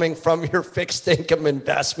not coming from your fixed income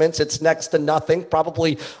investments. It's next to nothing,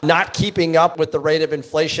 probably not keeping up with the rate of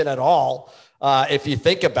inflation at all. If you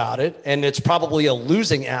think about it, and it's probably a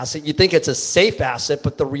losing asset. You think it's a safe asset,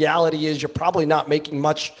 but the reality is you're probably not making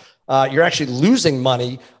much. You're actually losing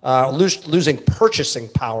money, losing purchasing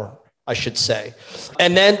power, I should say.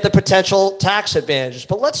 And then the potential tax advantages.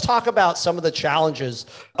 But let's talk about some of the challenges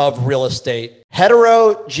of real estate.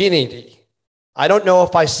 Heterogeneity. I don't know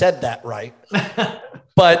if I said that right,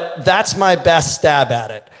 but that's my best stab at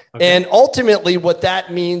it. Okay. And ultimately what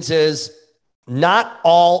that means is not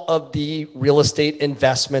all of the real estate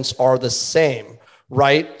investments are the same,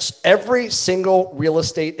 right? Every single real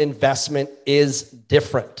estate investment is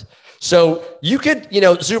different. So you could,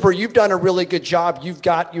 Zuber, you've done a really good job. You've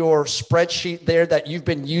got your spreadsheet there that you've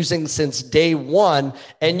been using since day one,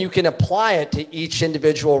 and you can apply it to each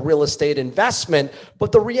individual real estate investment.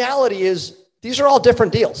 But the reality is these are all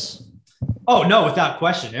different deals. Oh, no, without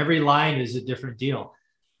question. Every line is a different deal.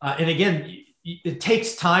 And again, it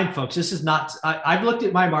takes time, folks. This is not, I've looked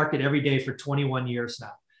at my market every day for 21 years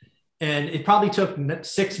now. And it probably took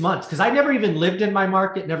 6 months because I never even lived in my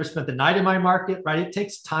market, never spent the night in my market, right? It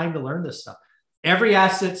takes time to learn this stuff. Every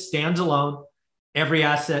asset stands alone. Every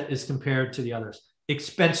asset is compared to the others.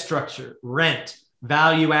 Expense structure, rent,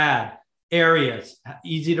 value add, areas,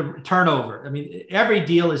 easy to turn over. I mean, every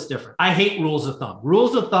deal is different. I hate rules of thumb.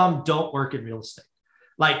 Rules of thumb don't work in real estate.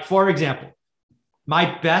 Like, for example,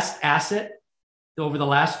 my best asset over the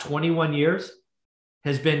last 21 years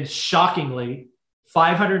has been shockingly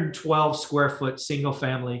 512 square foot single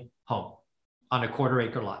family home on a 1/4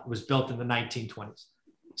 acre lot. It was built in the 1920s.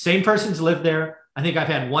 Same person's lived there. I think I've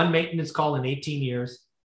had one maintenance call in 18 years.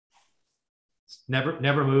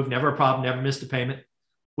 Never moved, never a problem, never missed a payment.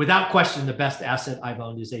 Without question, the best asset I've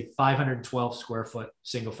owned is a 512 square foot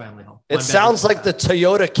single family home. It sounds like the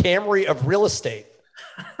Toyota Camry of real estate.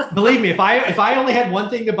 Believe me, if I only had one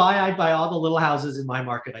thing to buy, I'd buy all the little houses in my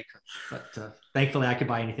market I could. But thankfully, I could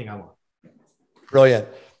buy anything I want. Brilliant.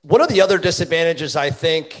 One of the other disadvantages, I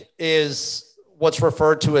think, is what's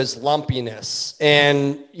referred to as lumpiness.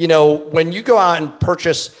 And, when you go out and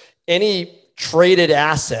purchase any traded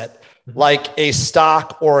asset, like a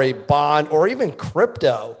stock or a bond or even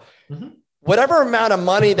crypto, whatever amount of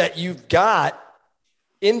money that you've got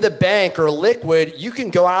in the bank or liquid, you can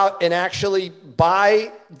go out and actually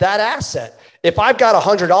buy that asset. If I've got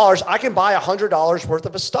 $100, I can buy $100 worth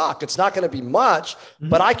of a stock. It's not going to be much,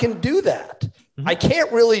 but I can do that. I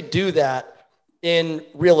can't really do that in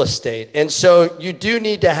real estate. And so you do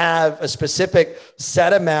need to have a specific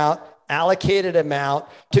set amount, allocated amount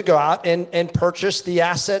to go out and purchase the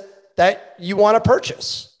asset that you want to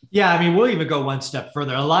purchase. Yeah, I mean, we'll even go one step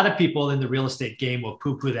further. A lot of people in the real estate game will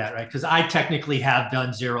poo-poo that, right? Because I technically have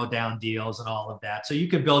done zero down deals and all of that. So you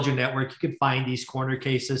can build your network, you can find these corner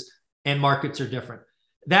cases, and markets are different.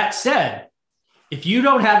 That said, if you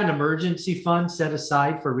don't have an emergency fund set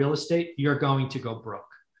aside for real estate, you're going to go broke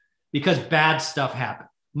because bad stuff happens.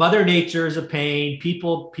 Mother Nature is a pain.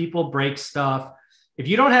 People break stuff. If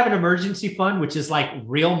you don't have an emergency fund, which is like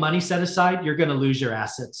real money set aside, you're going to lose your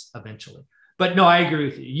assets eventually. But no, I agree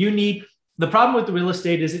with you. The problem with the real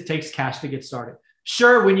estate is it takes cash to get started.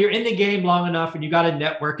 Sure, when you're in the game long enough and you got a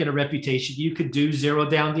network and a reputation, you could do zero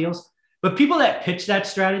down deals. But people that pitch that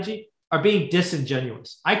strategy are being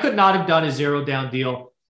disingenuous. I could not have done a zero down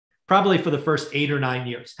deal probably for the first 8 or 9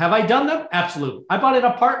 years. Have I done them? Absolutely. I bought an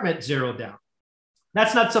apartment zero down.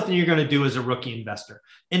 That's not something you're going to do as a rookie investor.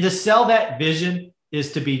 And to sell that vision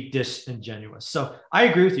is to be disingenuous. So I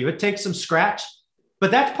agree with you. It takes some scratch,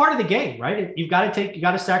 but that's part of the game, right? You got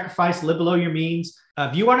to sacrifice, live below your means.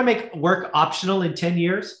 If you want to make work optional in 10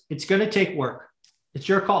 years, it's going to take work. It's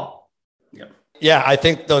your call. Yep. Yeah, I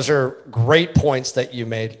think those are great points that you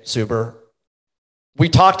made, Zuber. We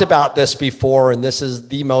talked about this before, and this is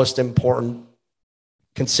the most important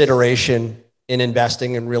consideration in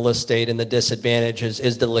investing in real estate, and the disadvantages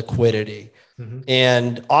is the liquidity.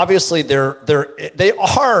 And obviously they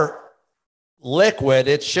are liquid.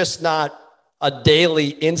 It's just not a daily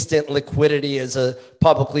instant liquidity as a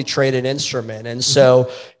publicly traded instrument. And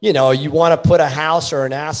so, you know, you want to put a house or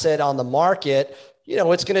an asset on the market, you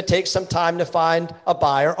know, it's going to take some time to find a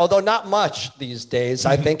buyer, although not much these days.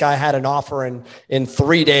 I think I had an offer in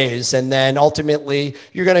 3 days. And then ultimately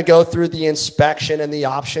you're going to go through the inspection and the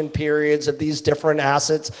option periods of these different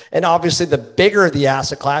assets. And obviously the bigger the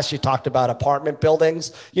asset class, you talked about apartment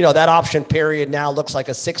buildings, you know, that option period now looks like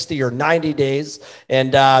a 60 or 90 days.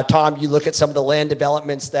 And Tom, you look at some of the land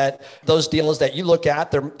developments that those deals that you look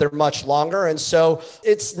at, they're much longer. And so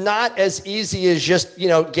it's not as easy as just, you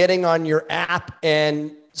know, getting on your app and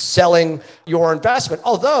selling your investment.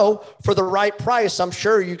 Although for the right price, I'm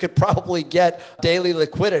sure you could probably get daily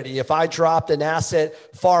liquidity. If I dropped an asset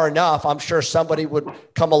far enough, I'm sure somebody would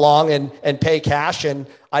come along and pay cash, and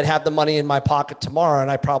I'd have the money in my pocket tomorrow,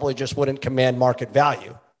 and I probably just wouldn't command market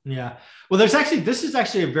value. Yeah. Well, this is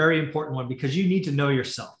actually a very important one, because you need to know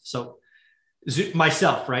yourself. So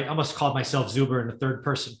myself, right? I almost called myself Zuber in the third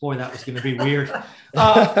person. Boy, that was going to be weird.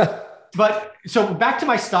 But so back to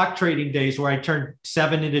my stock trading days where I turned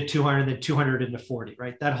 7 into 200, then 200 into 40,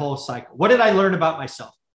 right? That whole cycle. What did I learn about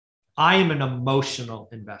myself? I am an emotional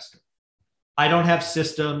investor. I don't have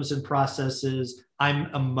systems and processes.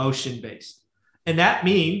 I'm emotion based. And that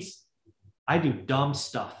means I do dumb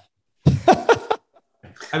stuff.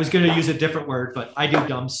 I was going to use a different word, but I do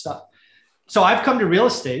dumb stuff. So I've come to real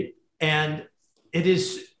estate, and it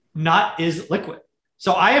is not as liquid.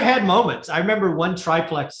 So I have had moments. I remember one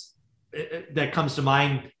triplex that comes to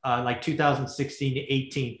mind, like 2016 to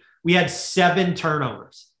 18. We had 7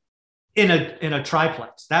 turnovers in a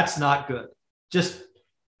triplex. That's not good. Just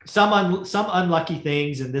some unlucky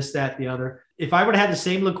things and this, that, the other. If I would have had the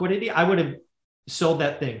same liquidity, I would have sold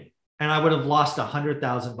that thing, and I would have lost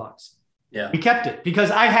 $100,000. Yeah, we kept it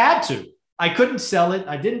because I had to. I couldn't sell it.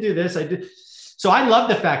 I didn't do this. I did. So I love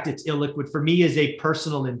the fact it's illiquid for me as a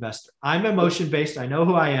personal investor. I'm emotion-based. I know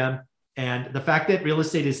who I am. And the fact that real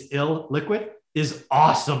estate is illiquid is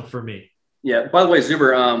awesome for me. Yeah. By the way,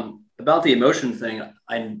 Zuber, about the emotion thing,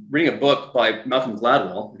 I'm reading a book by Malcolm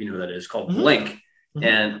Gladwell, if you know who that is, called Blink.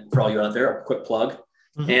 And for all you out there, a quick plug.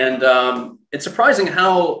 And it's surprising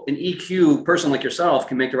how an EQ person like yourself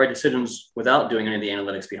can make the right decisions without doing any of the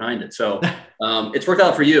analytics behind it. So it's worked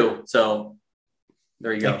out for you. So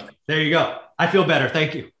there you go. There you go. I feel better.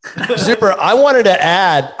 Thank you. Super. I wanted to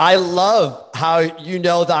add, I love how you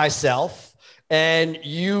know thyself, and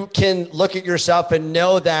you can look at yourself and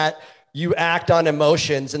know that you act on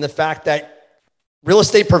emotions, and the fact that real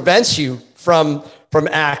estate prevents you from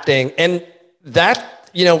acting. And that,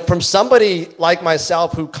 you know, from somebody like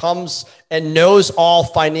myself who comes and knows all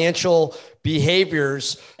financial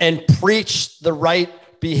behaviors and preach the right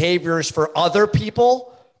behaviors for other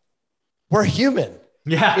people, we're human.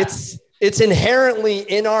 Yeah. It's inherently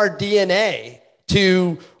in our DNA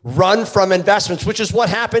to run from investments, which is what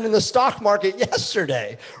happened in the stock market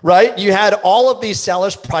yesterday, right? You had all of these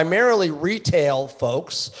sellers, primarily retail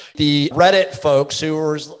folks, the Reddit folks who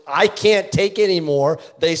were, I can't take anymore.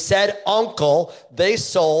 They said, uncle, they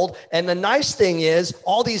sold. And the nice thing is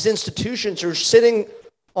all these institutions are sitting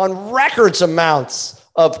on records amounts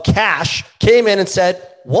of cash, came in and said,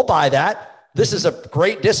 we'll buy that. This is a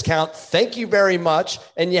great discount. Thank you very much.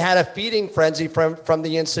 And you had a feeding frenzy from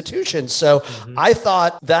the institution. So I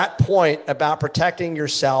thought that point about protecting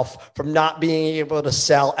yourself from not being able to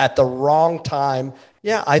sell at the wrong time.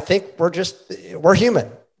 Yeah, I think we're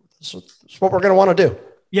human. So it's what we're going to want to do.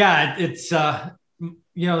 Yeah. It's,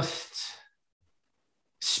 you know,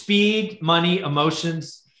 speed, money,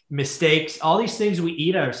 emotions, mistakes, all these things we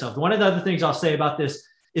eat ourselves. One of the other things I'll say about this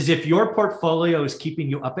is if your portfolio is keeping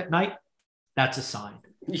you up at night, that's a sign.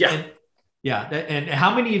 Yeah. And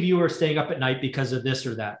how many of you are staying up at night because of this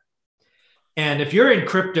or that? And if you're in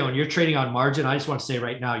crypto and you're trading on margin, I just want to say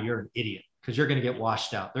right now, you're an idiot, because you're going to get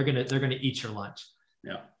washed out. They're going to eat your lunch.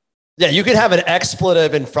 Yeah. Yeah. You could have an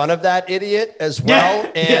expletive in front of that idiot as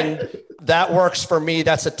well. And that works for me.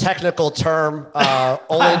 That's a technical term,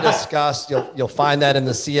 only discussed. You'll find that in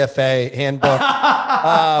the CFA handbook.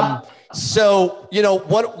 So, you know,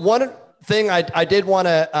 one thing I did want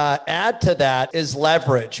to add to that is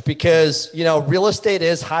leverage, because, you know, real estate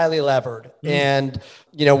is highly levered. And,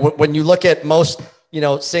 you know, when you look at most, you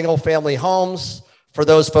know, single family homes, for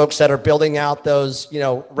those folks that are building out those, you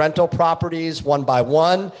know, rental properties one by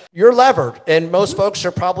one, you're levered. And most folks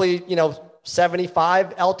are probably, you know,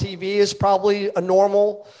 75 LTV is probably a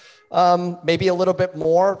normal, maybe a little bit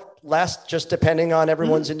more, less, just depending on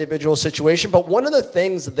everyone's individual situation. But one of the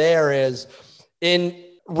things there is in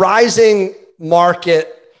rising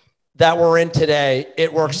market that we're in today,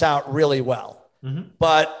 it works out really well.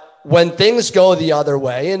 But when things go the other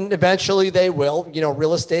way, and eventually they will,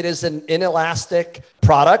 real estate is an inelastic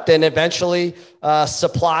product, and eventually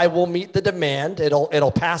supply will meet the demand.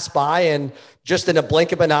 It'll pass by, and just in a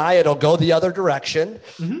blink of an eye, it'll go the other direction.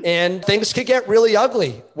 And things could get really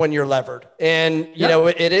ugly when you're levered. And,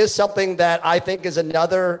 it is something that I think is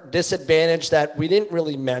another disadvantage that we didn't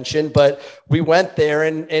really mention, but we went there,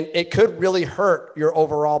 and it could really hurt your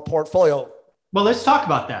overall portfolio. Well, let's talk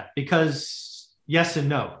about that, because yes and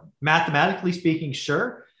no. Mathematically speaking,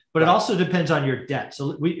 sure, but it also depends on your debt.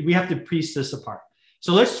 So we have to piece this apart.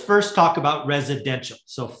 So let's first talk about residential.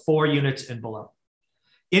 So 4 units and below.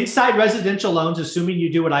 Inside residential loans, assuming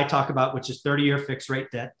you do what I talk about, which is 30-year fixed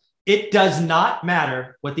rate debt, it does not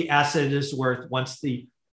matter what the asset is worth once the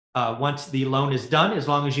loan is done, as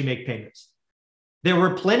long as you make payments. There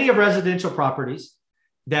were plenty of residential properties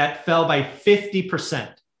that fell by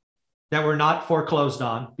 50%. That were not foreclosed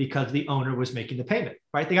on because the owner was making the payment,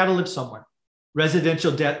 right? They got to live somewhere.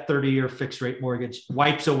 Residential debt, 30-year fixed rate mortgage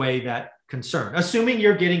wipes away that concern. Assuming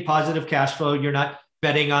you're getting positive cash flow, you're not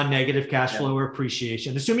betting on negative cash flow or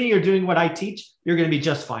appreciation. Assuming you're doing what I teach, you're going to be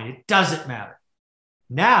just fine. It doesn't matter.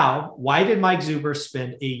 Now, why did Mike Zuber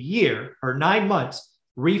spend a year or 9 months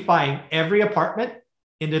refining every apartment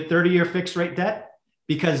into 30-year fixed rate debt?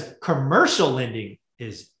 Because commercial lending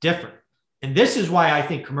is different. And this is why I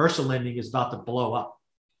think commercial lending is about to blow up.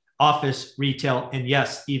 Office, retail, and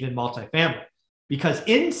yes, even multifamily. Because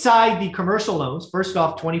inside the commercial loans, first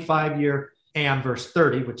off, 25-year AM versus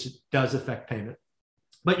 30, which does affect payment.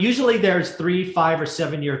 But usually there's 3, 5, or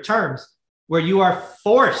 7-year terms where you are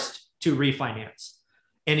forced to refinance.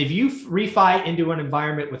 And if you refi into an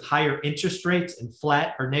environment with higher interest rates and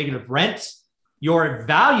flat or negative rents, your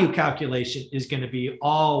value calculation is going to be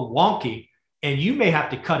all wonky. And you may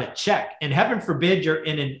have to cut a check. And heaven forbid you're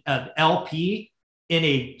in an LP, in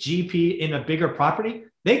a GP, in a bigger property,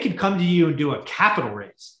 they could come to you and do a capital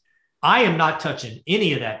raise. I am not touching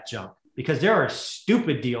any of that junk, because there are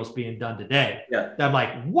stupid deals being done today. That I'm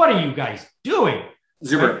like, what are you guys doing?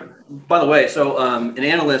 Zuber, by the way, so an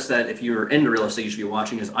analyst that if you're into real estate, you should be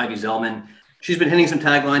watching is Ivy Zellman. She's been hitting some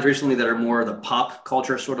taglines recently that are more the pop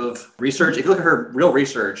culture sort of research. If you look at her real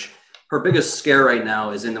research, her biggest scare right now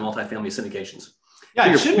is in the multifamily syndications.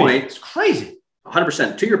 Yeah, it should be. It's crazy.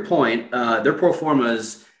 100%. To your point, their pro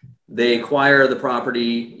formas, they acquire the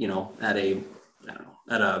property, at a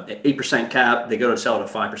 8% cap. They go to sell at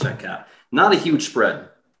a 5% cap. Not a huge spread,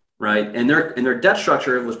 right? And their debt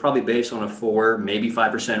structure was probably based on a 4, maybe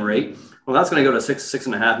 5% rate. Well, that's going to go to 6,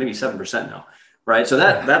 6.5, maybe 7% now, right? So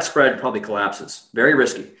that spread probably collapses. Very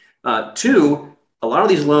risky. 2, a lot of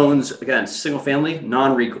these loans, again, single family,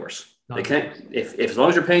 non-recourse. They can't, if as long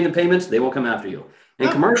as you're paying the payments, they will come after you. In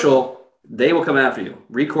commercial, they will come after you.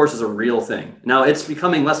 Recourse is a real thing. Now it's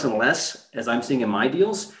becoming less and less, as I'm seeing in my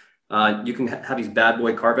deals. You can have these bad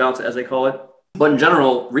boy carve outs, as they call it. But in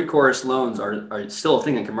general, recourse loans are still a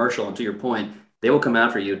thing in commercial. And to your point, they will come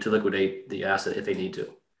after you to liquidate the asset if they need to.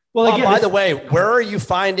 Well, again, by the way, where are you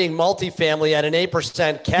finding multifamily at an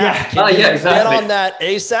 8% cap? Can you get on that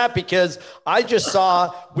ASAP? Because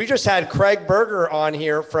we just had Craig Berger on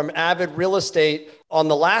here from Avid Real Estate on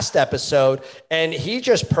the last episode, and he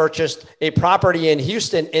just purchased a property in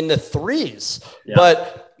Houston in the 3s. Yeah.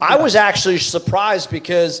 But I was actually surprised,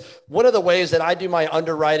 because one of the ways that I do my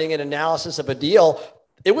underwriting and analysis of a deal,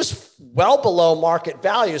 it was well below market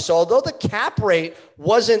value. So although the cap rate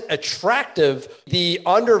wasn't attractive, the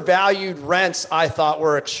undervalued rents I thought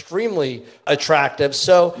were extremely attractive.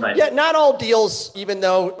 So yeah, not all deals, even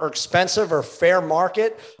though are expensive or fair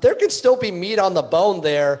market, there can still be meat on the bone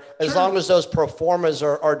there as long as those pro formas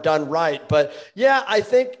are done right. But yeah, I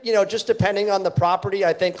think, just depending on the property,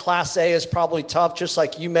 I think Class A is probably tough. Just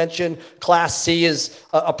like you mentioned, Class C is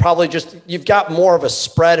probably you've got more of a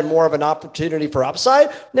spread and more of an opportunity for upside.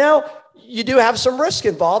 Now, you do have some risk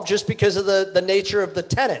involved just because of the nature of the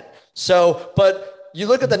tenant. So, but you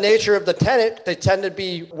look at the nature of the tenant, they tend to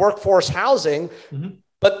be workforce housing.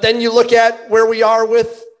 But then you look at where we are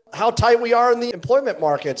with how tight we are in the employment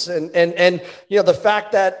markets. And the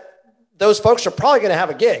fact that those folks are probably going to have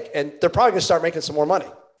a gig and they're probably going to start making some more money.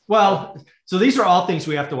 Well, so these are all things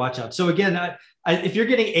we have to watch out. So again, if you're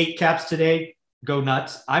getting 8 caps today, go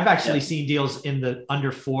nuts. I've actually seen deals in the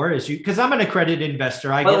under 4 because I'm an accredited investor.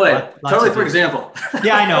 By the way, totally for example.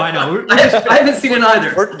 Yeah, I know. I haven't seen it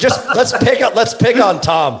either. Let's pick on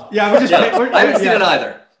Tom. Yeah, I haven't seen it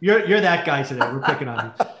either. You're that guy today. We're picking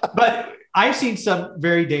on you. But I've seen some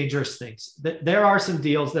very dangerous things. There are some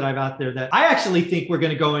deals that I've out there that I actually think we're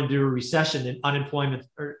going to go into a recession and unemployment's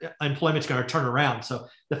going to turn around. So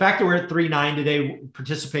the fact that we're at 3.9 today,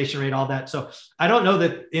 participation rate, all that. So I don't know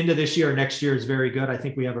that into this year or next year is very good. I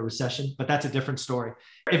think we have a recession, but that's a different story.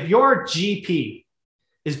 If your GP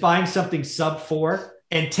is buying something sub 4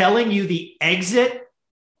 and telling you the exit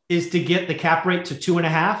is to get the cap rate to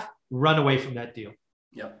 2.5, run away from that deal.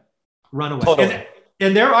 Yep. Run away. Totally.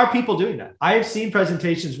 And there are people doing that. I have seen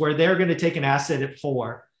presentations where they're going to take an asset at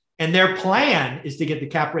 4 and their plan is to get the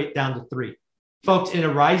cap rate down to 3. Folks, in a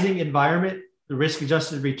rising environment, the risk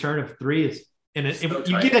adjusted return of 3 is you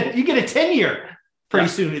get a 10-year pretty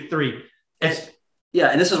soon at 3. And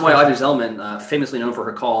this is why Ivy Zellman, famously known for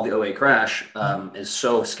her call of the '08 crash, is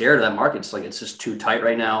so scared of that market. It's like, it's just too tight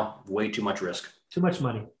right now. Way too much risk. Too much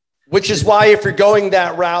money. Which is why if you're going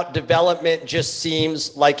that route, development just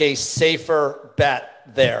seems like a safer bet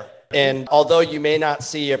there. And although you may not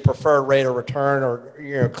see a preferred rate of return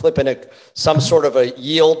or clipping some sort of a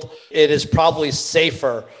yield, it is probably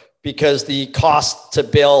safer because the cost to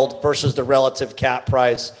build versus the relative cap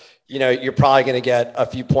price, you're probably going to get a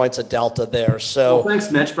few points of delta there. So well, thanks,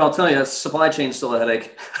 Mitch. But I'll tell you, supply chain's still a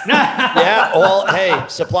headache. Yeah. Well, hey,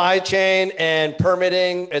 supply chain and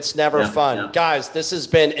permitting, it's never fun. Yeah. Guys, this has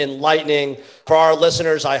been enlightening for our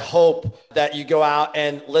listeners. I hope that you go out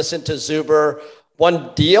and listen to Zuber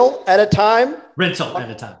one deal at a time. Rental at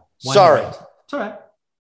a time. Sorry. It's all right.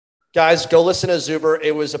 Guys, go listen to Zuber.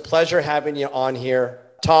 It was a pleasure having you on here.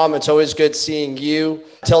 Tom, it's always good seeing you.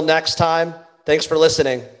 Till next time, thanks for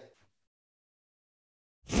listening.